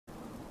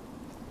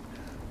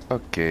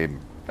Okay,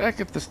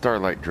 back at the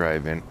Starlight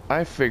Drive-In,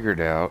 I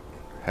figured out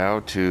how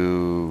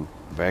to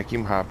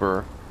vacuum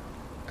hopper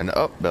an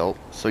up belt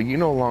so you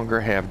no longer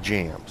have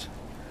jams.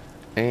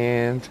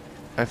 And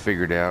I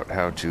figured out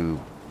how to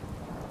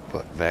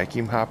put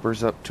vacuum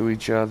hoppers up to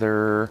each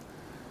other.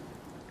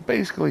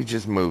 Basically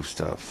just move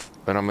stuff.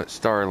 But I'm at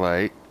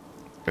Starlight,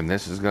 and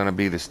this is going to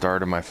be the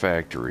start of my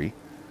factory.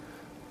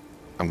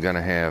 I'm going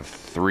to have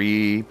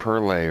 3 per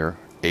layer,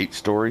 8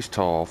 stories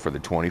tall for the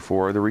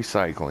 24 of the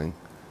recycling.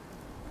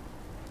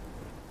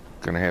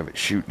 Gonna have it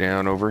shoot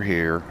down over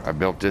here. I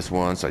built this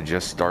once, I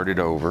just started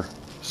over,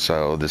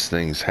 so this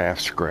thing's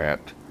half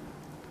scrapped.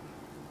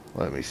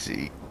 Let me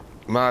see.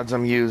 Mods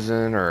I'm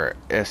using are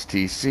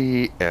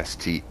STC,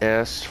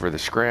 STS for the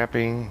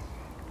scrapping,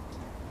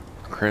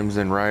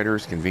 Crimson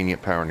Riders,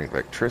 convenient power and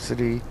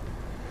electricity,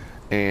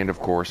 and of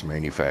course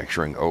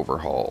manufacturing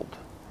overhauled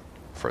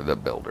for the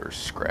builders,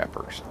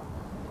 scrappers.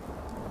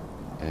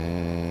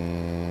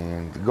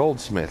 And the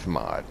Goldsmith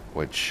mod,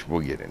 which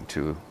we'll get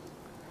into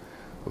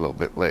a little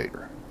bit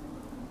later.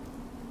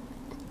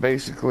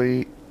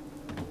 Basically,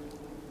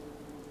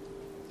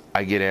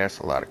 I get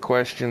asked a lot of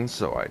questions,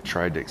 so I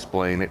tried to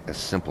explain it as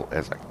simple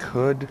as I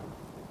could.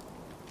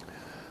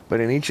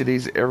 But in each of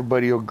these,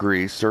 everybody will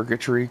agree,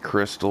 circuitry,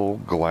 crystal,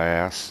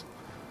 glass.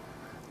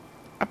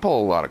 I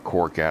pull a lot of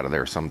cork out of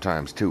there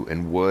sometimes too,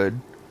 and wood,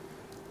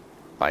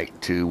 like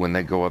to, when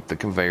they go up the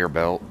conveyor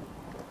belt,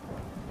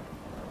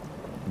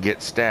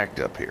 get stacked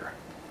up here.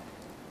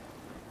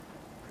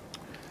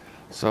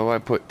 So I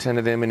put 10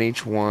 of them in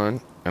each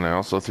one, and I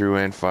also threw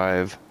in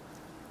 5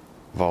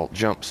 vault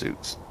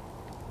jumpsuits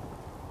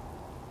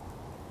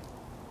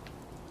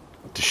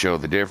to show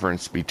the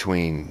difference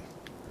between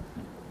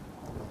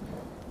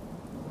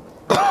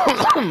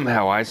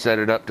how I set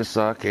it up to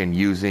suck and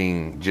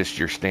using just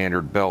your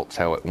standard belts,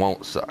 how it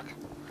won't suck.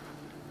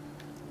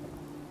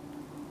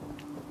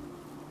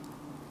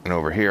 And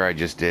over here I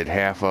just did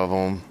half of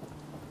them.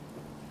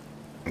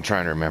 I'm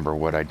trying to remember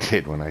what I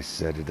did when I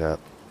set it up.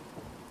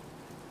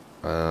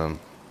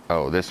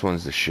 Oh, this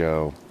one's the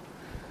show.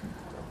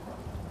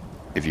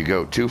 If you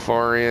go too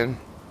far in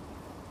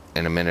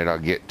a minute I'll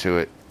get to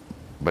it,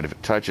 but if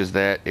it touches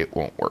that, it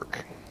won't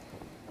work.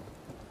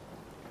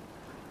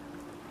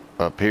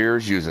 Up here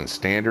is using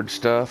standard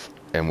stuff,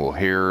 and we'll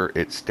hear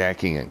it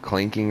stacking and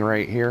clinking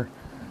right here.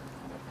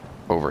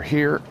 Over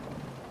here,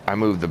 I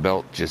moved the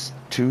belt just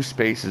 2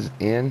 spaces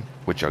in,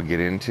 which I'll get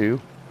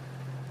into,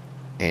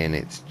 and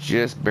it's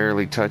just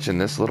barely touching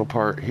this little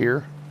part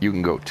here. You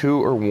can go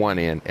 2 or 1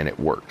 in and it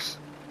works.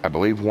 I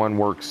believe 1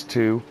 works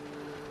too.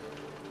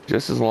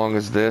 Just as long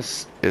as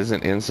this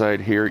isn't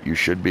inside here, you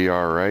should be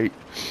alright.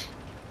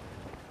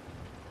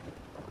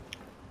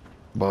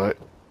 But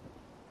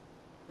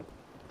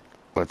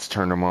let's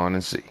turn them on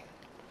and see.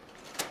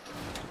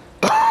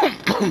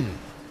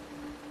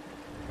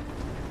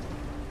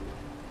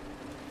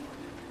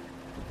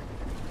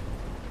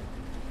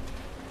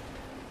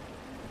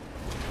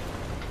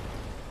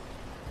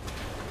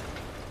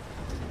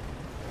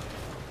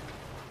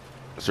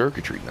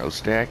 Circuitry, no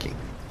stacking.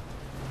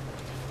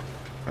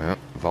 Well,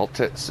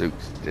 Vault-Tec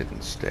suits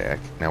didn't stack.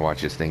 Now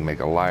watch this thing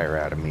make a liar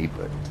out of me,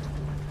 but...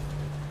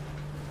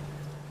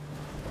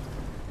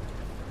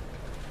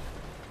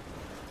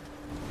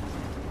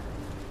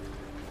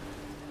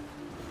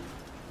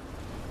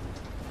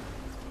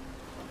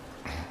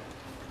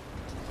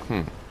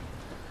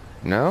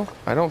 No,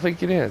 I don't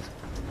think it is.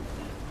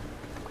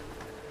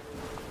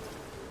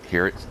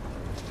 Hear it?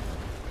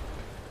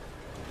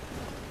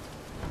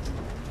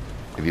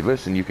 If you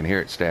listen, you can hear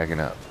it stacking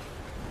up.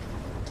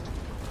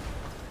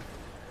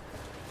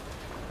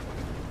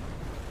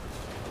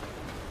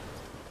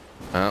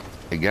 Oh,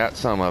 it got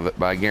some of it,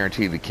 but I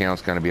guarantee the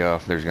count's going to be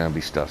off. There's going to be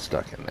stuff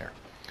stuck in there.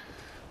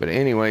 But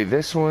anyway,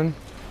 this one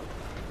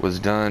was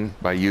done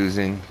by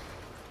using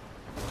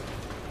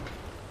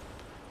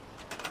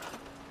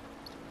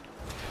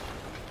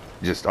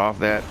just off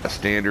that a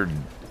standard.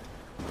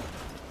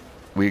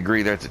 We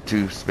agree that's a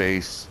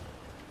 2-space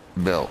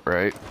belt,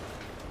 right?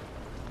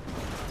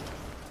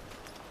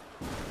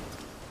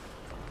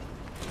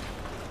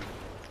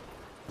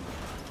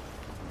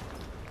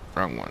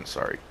 Wrong one,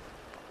 sorry.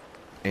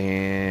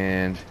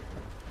 And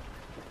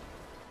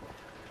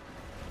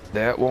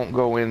that won't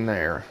go in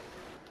there,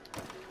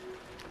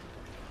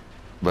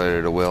 but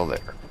it will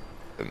there.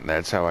 And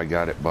that's how I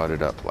got it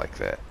butted up like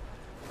that.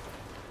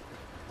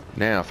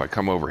 Now if I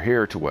come over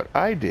here to what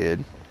I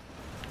did,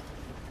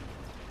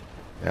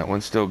 that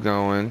one's still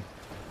going.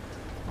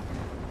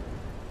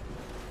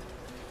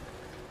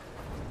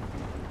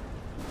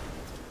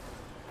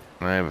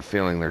 I have a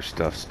feeling there's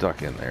stuff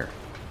stuck in there.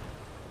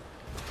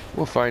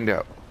 We'll find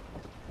out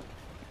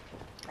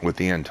with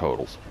the end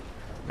totals.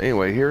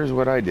 Anyway, here's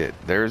what I did.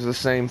 There's the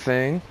same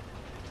thing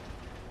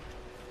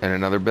and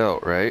another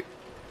belt, right?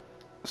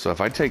 So if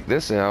I take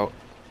this out,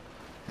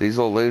 these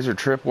little laser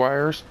trip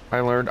wires, I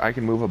learned I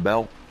can move a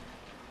belt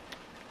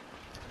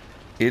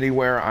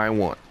anywhere I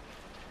want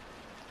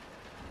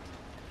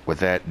with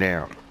that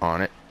down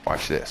on it.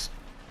 Watch this.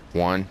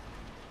 1,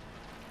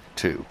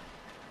 2.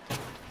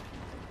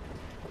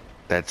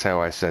 That's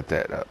how I set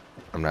that up.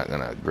 I'm not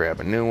gonna grab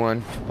a new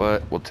one,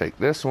 but we'll take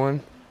this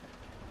one.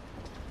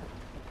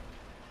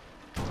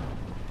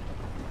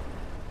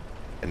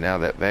 And now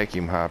that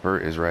vacuum hopper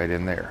is right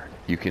in there.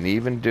 You can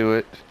even do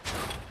it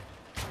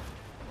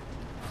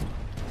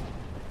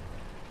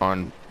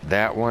on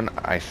that one.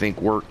 I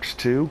think works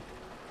too.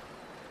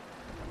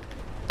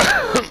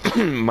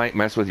 Might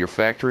mess with your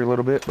factory a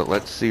little bit, but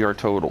let's see our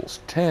totals.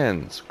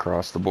 10s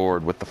across the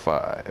board with the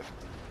 5.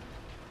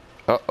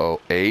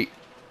 Uh-oh, 8,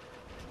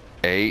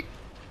 8,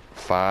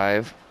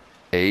 5,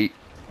 8.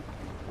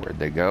 Where'd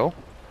they go?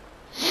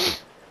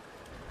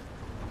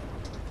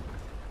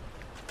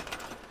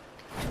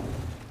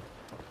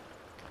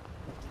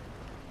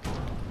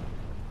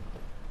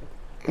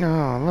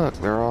 Oh, look,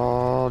 they're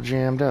all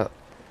jammed up.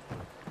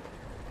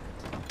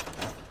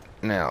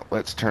 Now,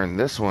 let's turn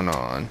this one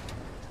on,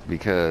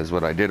 because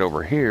what I did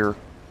over here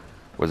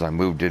was I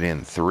moved it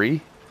in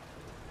 3.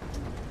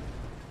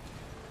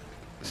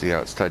 See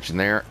how it's touching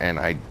there?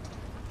 And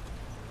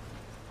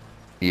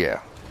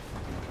yeah,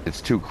 it's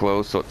too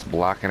close, so it's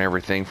blocking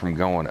everything from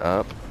going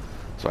up.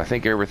 So I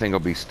think everything will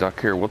be stuck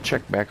here. We'll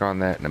check back on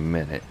that in a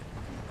minute.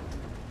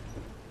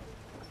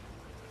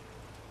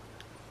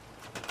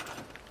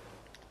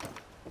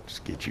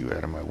 Just get you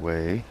out of my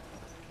way.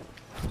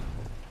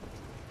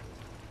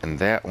 And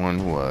that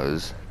one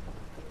was,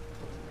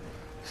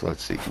 so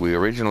let's see, we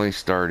originally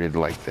started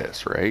like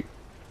this, right?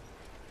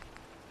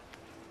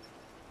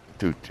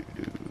 Come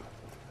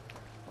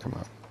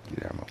on,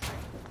 get out of my way.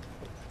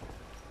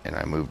 And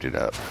I moved it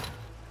up.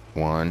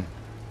 1,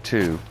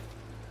 2.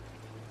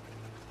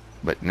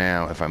 But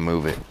now if I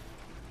move it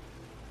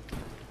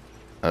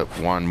up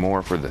 1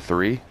 more for the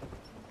 3.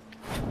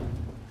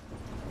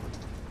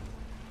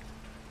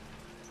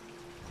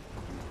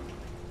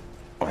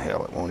 Oh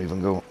hell, it won't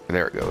even go.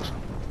 There it goes.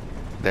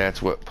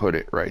 That's what put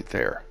it right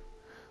there,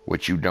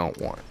 which you don't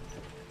want.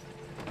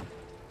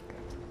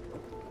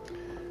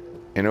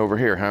 And over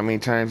here, how many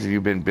times have you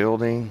been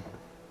building?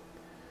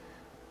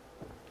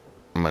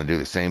 I'm gonna do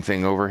the same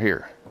thing over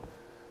here.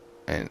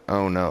 And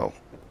oh no,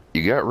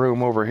 you got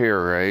room over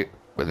here, right?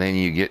 But then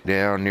you get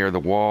down near the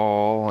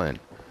wall, and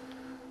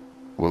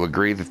we'll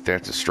agree that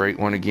that's a straight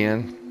one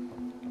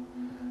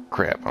again.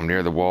 Crap, I'm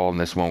near the wall and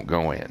this won't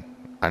go in.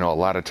 I know a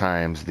lot of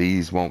times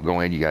these won't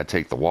go in. You gotta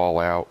take the wall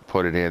out,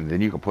 put it in,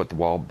 then you can put the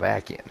wall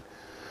back in.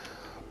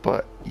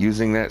 But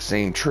using that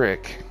same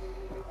trick,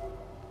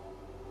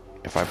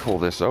 if I pull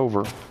this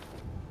over,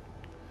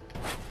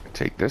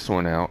 take this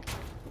one out,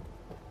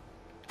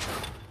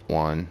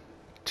 1,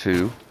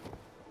 2,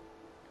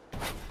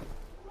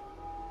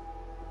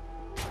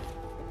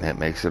 that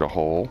makes it a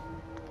hole,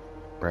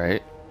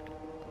 right?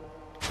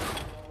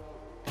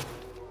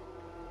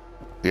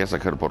 Yes, I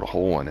could have put a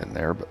whole one in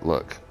there, but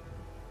look,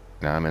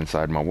 now I'm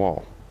inside my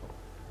wall.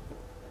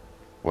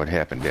 What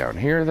happened down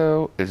here,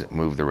 though, is it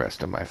moved the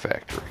rest of my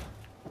factory.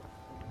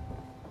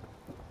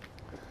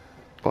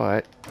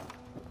 But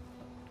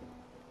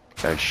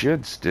I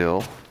should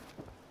still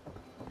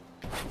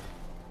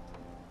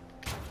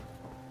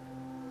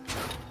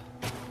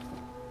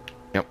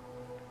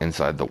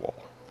inside the wall.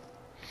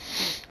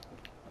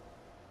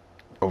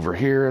 Over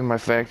here in my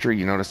factory,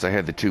 you notice I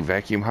had the 2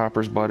 vacuum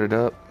hoppers butted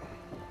up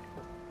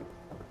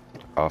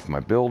off my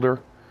builder.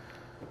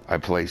 I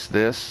placed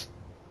this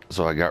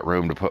so I got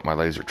room to put my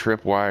laser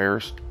trip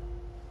wires,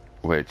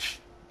 which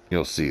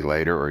you'll see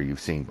later or you've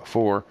seen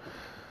before.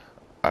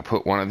 I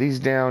put one of these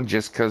down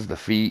just because the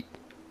feet,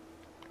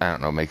 I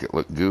don't know, make it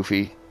look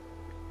goofy.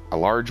 A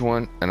large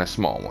one and a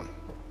small one.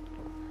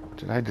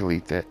 Did I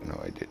delete that? No,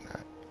 I did not.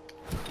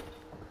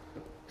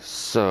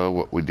 So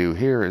what we do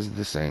here is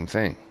the same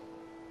thing.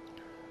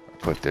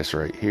 Put this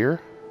right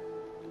here.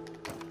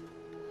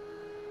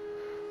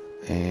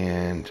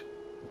 And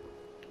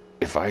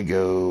if I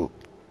go,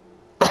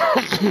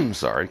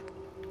 sorry,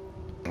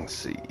 let's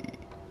see,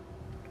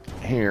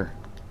 here.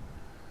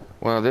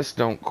 Well, this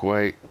don't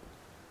quite,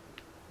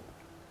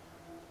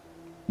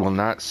 will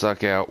not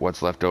suck out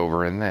what's left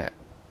over in that.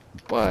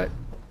 But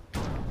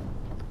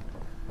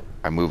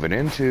I move it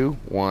into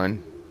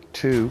 1,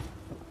 2.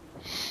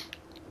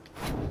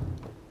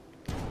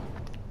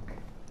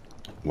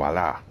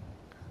 Voila.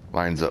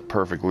 Lines up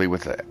perfectly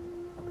with that.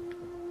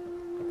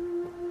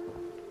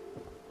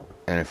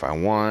 And if I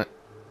want,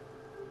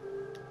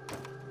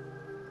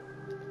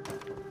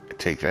 I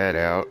take that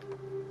out,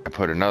 I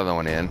put another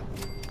one in.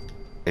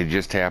 It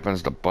just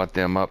happens to butt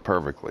them up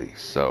perfectly.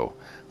 So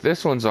if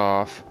this one's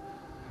off,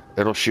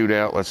 it'll shoot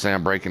out, let's say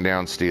I'm breaking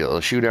down steel.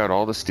 It'll shoot out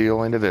all the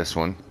steel into this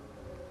one.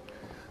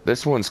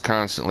 This one's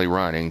constantly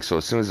running, so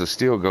as soon as the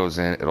steel goes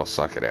in, it'll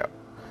suck it out.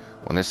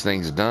 When this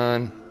thing's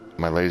done,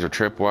 my laser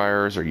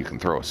tripwires, or you can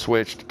throw a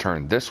switch to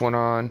turn this one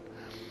on,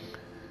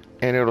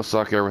 and it'll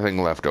suck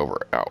everything left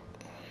over out.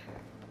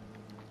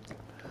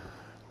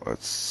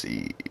 Let's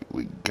see,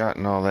 we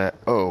gotten all that.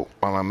 Oh,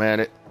 while I'm at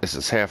it, this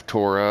is half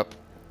tore up.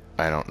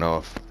 I don't know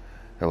if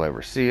he'll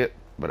ever see it,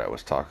 but I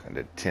was talking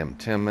to Tim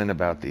Timman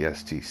about the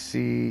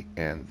STC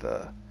and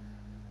the,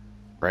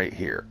 right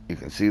here, you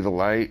can see the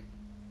light,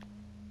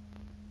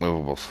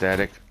 movable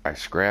static. I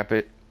scrap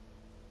it,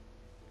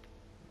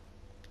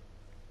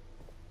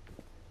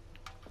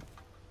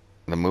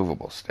 the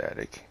movable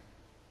static.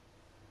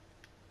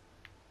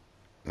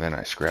 Then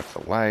I scrap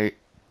the light,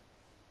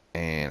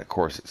 and of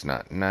course it's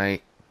not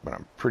night, but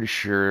I'm pretty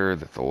sure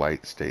that the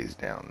light stays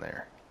down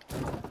there.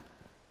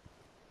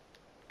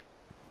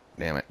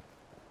 Damn it.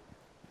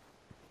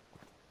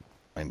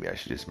 Maybe I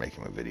should just make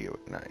him a video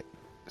at night.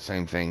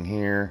 Same thing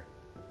here.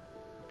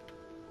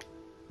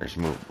 There's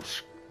movable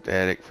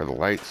static for the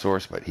light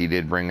source, but he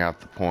did bring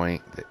out the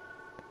point that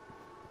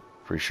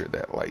pretty sure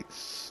that light's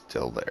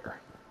still there.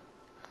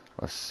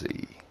 Let's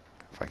see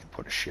if I can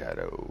put a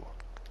shadow.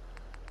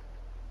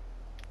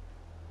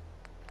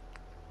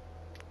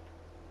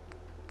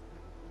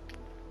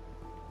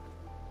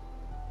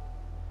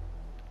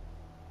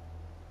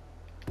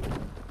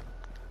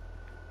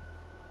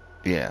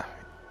 Yeah,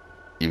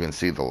 you can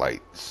see the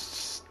light's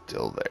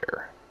still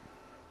there.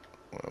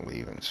 We'll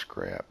even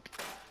scrap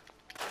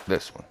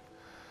this one.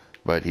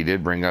 But he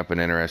did bring up an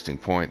interesting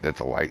point that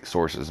the light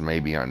sources may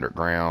be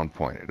underground,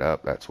 pointed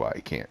up. That's why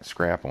he can't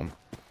scrap them.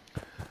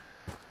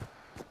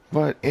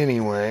 But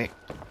anyway,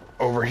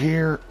 over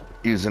here,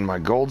 using my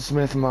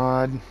goldsmith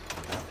mod,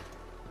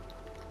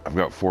 I've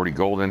got 40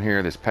 gold in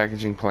here. This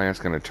packaging plant's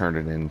going to turn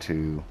it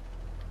into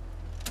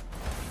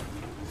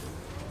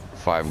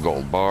 5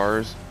 gold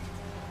bars.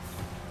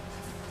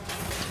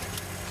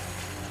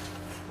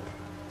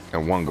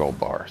 And 1 gold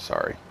bar,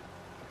 sorry.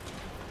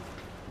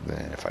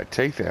 Then if I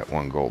take that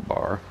 1 gold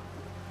bar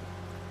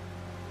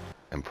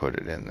and put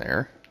it in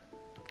there,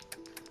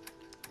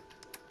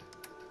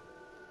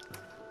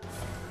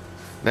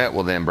 that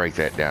will then break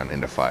that down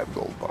into 5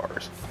 gold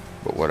bars.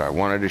 But what I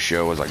wanted to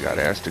show is I got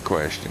asked a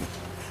question.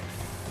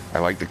 I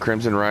like the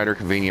Crimson Rider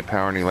convenient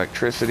power and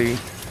electricity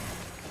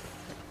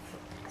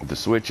with the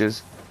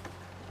switches,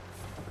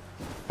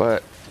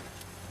 but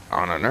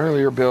on an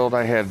earlier build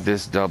I had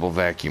this double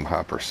vacuum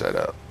hopper set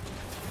up.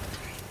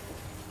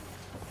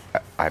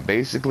 I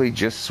basically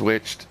just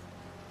switched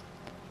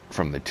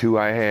from the 2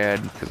 I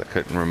had, because I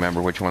couldn't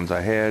remember which ones I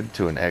had,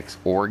 to an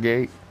XOR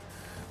gate,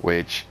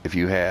 which if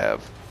you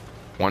have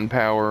 1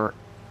 power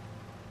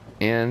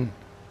in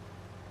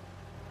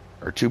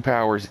or 2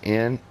 powers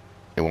in,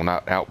 it will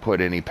not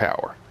output any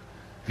power.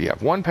 If you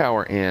have 1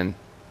 power in,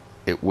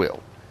 it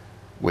will,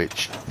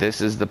 which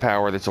this is the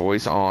power that's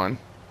always on,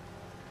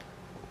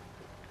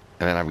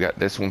 and then I've got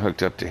this one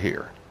hooked up to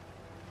here.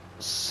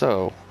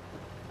 So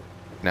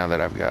now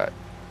that I've got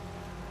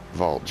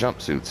Vault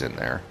jumpsuits in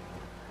there,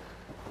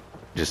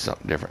 just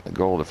something different than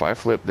gold. If I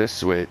flip this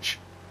switch,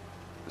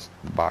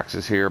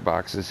 boxes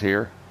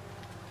here,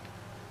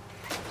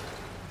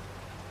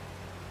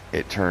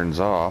 it turns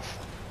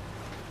off.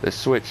 This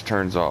switch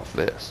turns off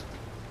this.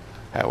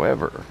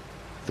 However,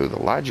 through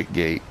the logic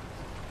gate,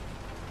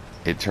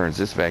 it turns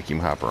this vacuum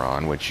hopper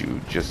on, which you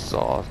just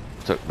saw,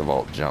 took the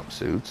Vault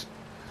jumpsuits,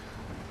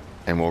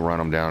 and we'll run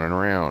them down and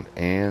around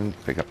and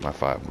pick up my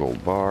 5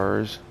 gold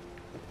bars,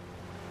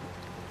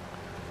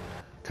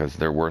 because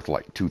they're worth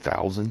like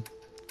 2,000,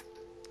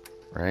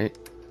 right?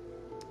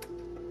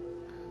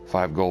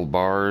 5 gold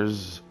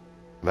bars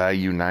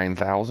value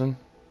 9,000,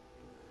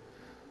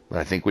 but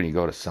I think when you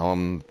go to sell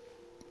them,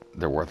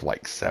 they're worth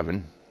like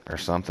 7 or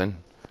something.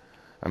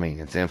 I mean,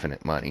 it's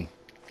infinite money.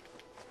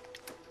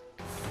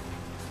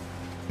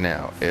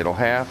 Now, it'll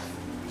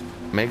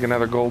make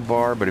another gold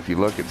bar, but if you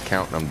look, it's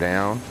counting them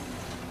down.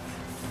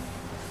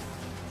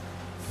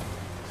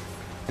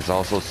 It's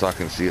also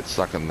sucking, see, it's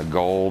sucking the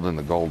gold and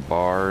the gold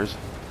bars.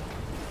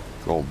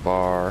 Gold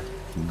bar,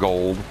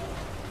 gold,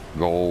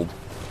 gold,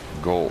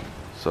 gold.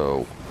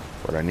 So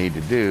what I need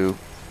to do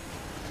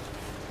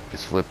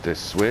is flip this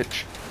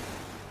switch.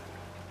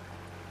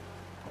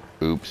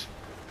 Oops.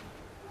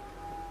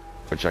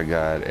 Which I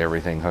got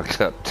everything hooked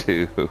up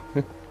to.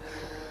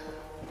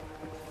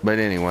 But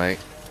anyway,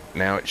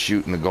 now it's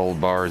shooting the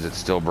gold bars. It's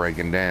still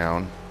breaking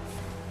down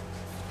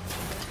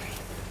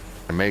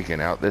and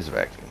making out this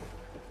vacuum.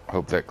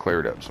 Hope that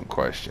cleared up some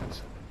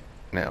questions.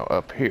 Now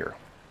up here,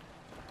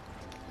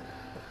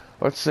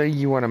 let's say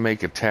you want to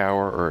make a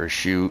tower or a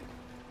chute,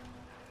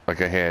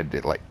 like I had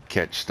to like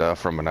catch stuff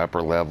from an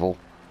upper level,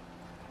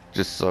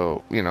 just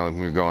so, you know,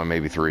 you're going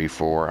maybe 3,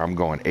 4, I'm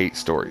going 8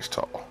 stories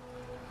tall.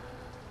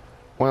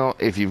 Well,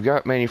 if you've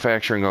got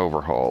manufacturing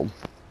overhauled,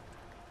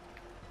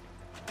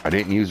 I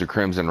didn't use a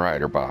Crimson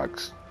Rider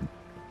box,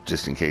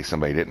 just in case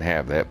somebody didn't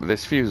have that, but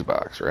this fuse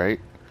box, right?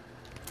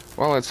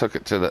 Well, let's hook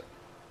it to the...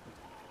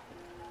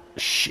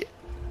 Shit.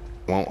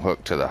 Won't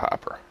hook to the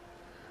hopper.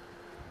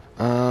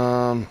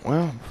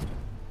 Well,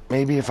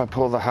 maybe if I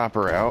pull the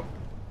hopper out.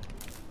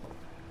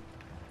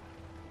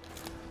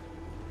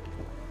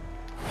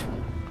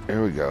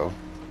 There we go.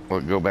 Will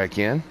it go back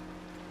in?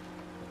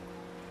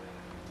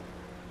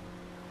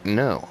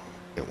 No,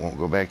 it won't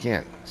go back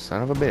in.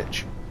 Son of a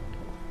bitch.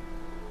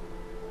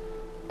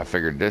 I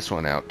figured this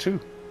one out too.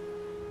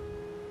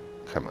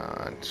 Come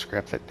on,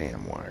 scrap that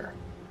damn wire.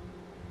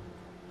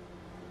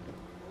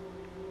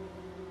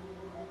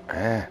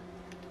 Ah.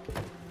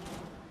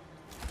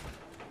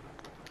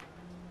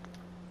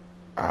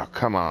 Oh,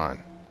 come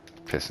on.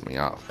 Pissing me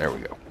off. There we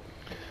go.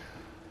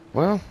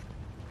 Well,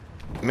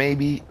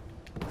 maybe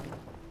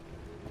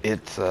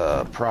it's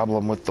a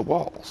problem with the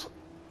walls,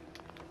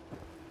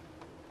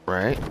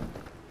 right?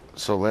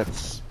 So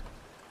let's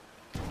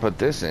put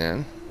this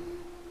in.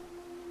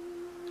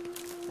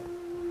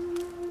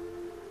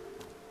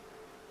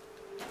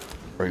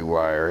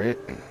 Rewire it.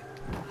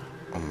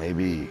 Well,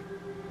 maybe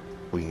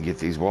we can get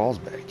these walls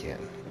back in.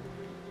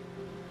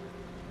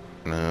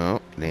 No,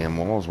 damn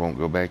walls won't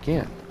go back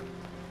in.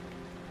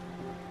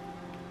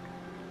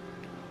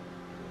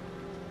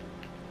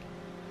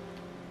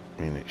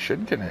 I mean, it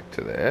should connect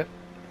to that.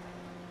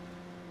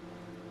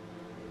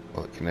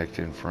 Will it connect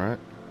in front?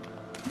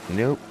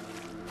 Nope.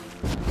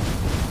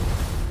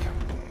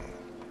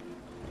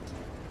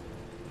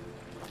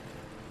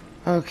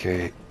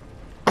 Okay.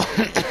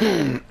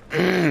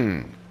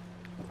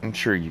 I'm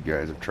sure you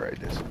guys have tried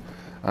this.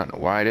 I don't know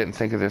why I didn't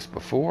think of this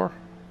before,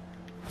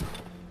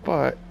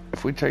 but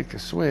if we take the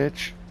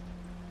switch,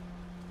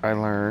 I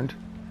learned,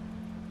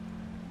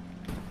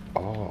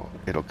 oh,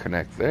 it'll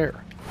connect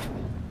there.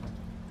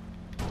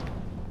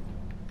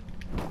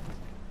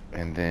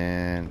 And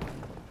then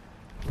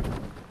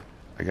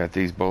I got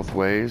these both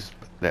ways.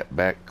 That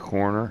back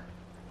corner,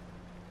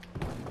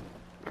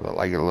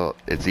 like a little,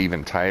 it's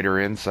even tighter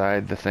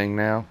inside the thing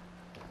now.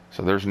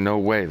 So there's no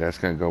way that's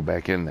going to go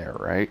back in there,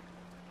 right?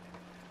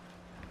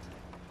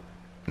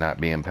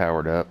 Not being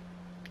powered up.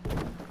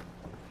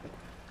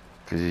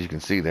 Because as you can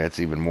see, that's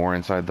even more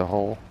inside the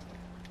hole.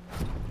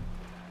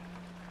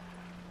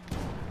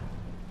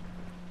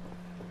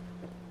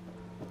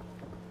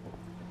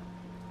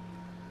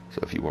 So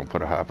if you want to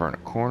put a hopper in a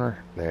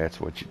corner, that's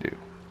what you do.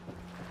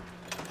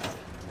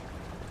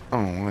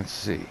 Oh, let's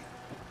see.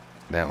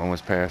 That one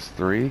was past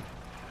 3.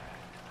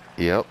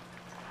 Yep.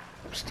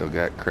 Still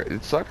got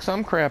it sucked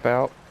some crap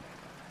out.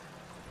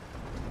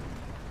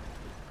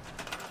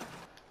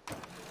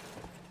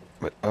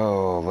 But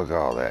oh, look at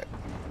all that.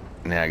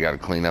 Now I got to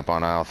clean up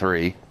on aisle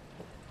 3.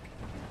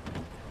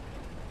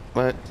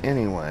 But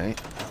anyway,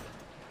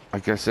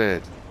 like I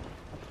said,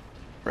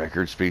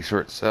 record speaks for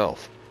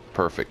itself.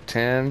 Perfect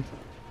 10.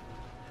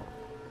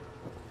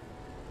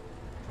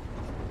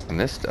 And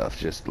this stuff,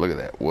 just look at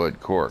that wood,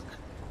 cork,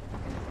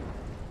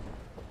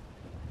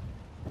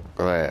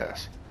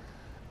 glass,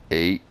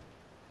 8,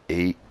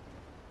 8,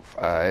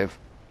 5.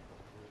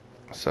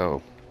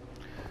 So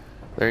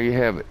there you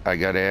have it. I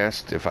got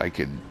asked if I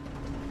could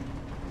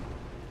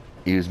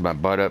use my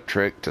butt up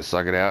trick to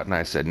suck it out, and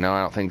I said no,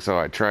 I don't think so.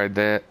 I tried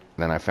that.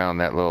 Then I found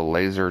that little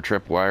laser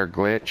tripwire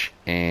glitch,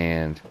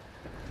 and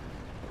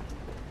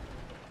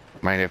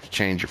might have to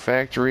change your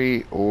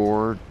factory,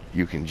 or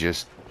you can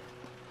just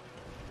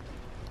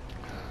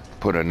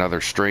put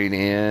another straight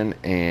in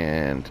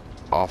and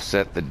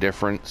offset the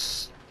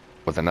difference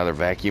with another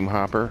vacuum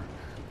hopper.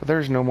 But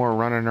there's no more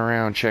running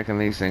around checking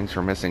these things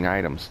for missing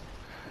items,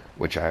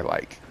 which I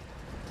like.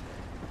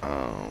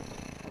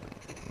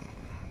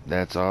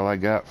 That's all I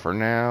got for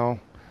now.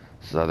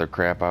 This is other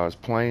crap I was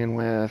playing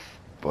with,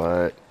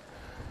 but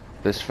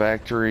this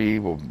factory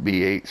will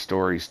be 8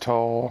 stories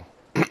tall.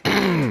 Let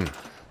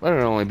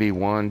it only be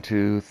 1,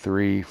 2,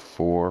 3,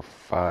 4,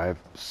 5,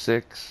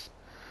 6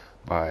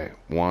 by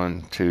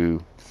 1,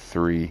 2,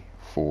 3,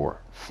 4,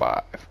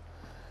 5,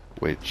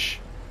 which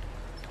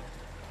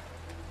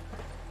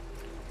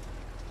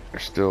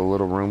there's still a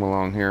little room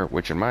along here,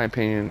 which in my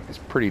opinion is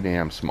pretty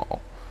damn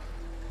small,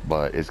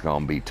 but it's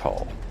gonna be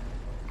tall.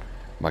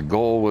 My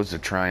goal was to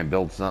try and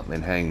build something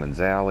in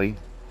Hangman's Alley,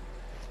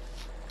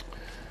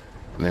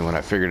 and then when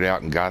I figured it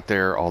out and got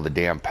there, all the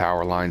damn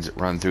power lines that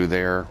run through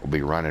there will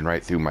be running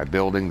right through my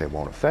building. They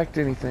won't affect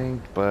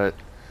anything, but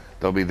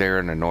they'll be there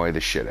and annoy the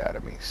shit out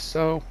of me.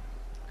 So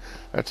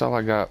that's all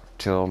I got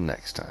till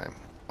next time.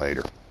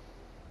 Later.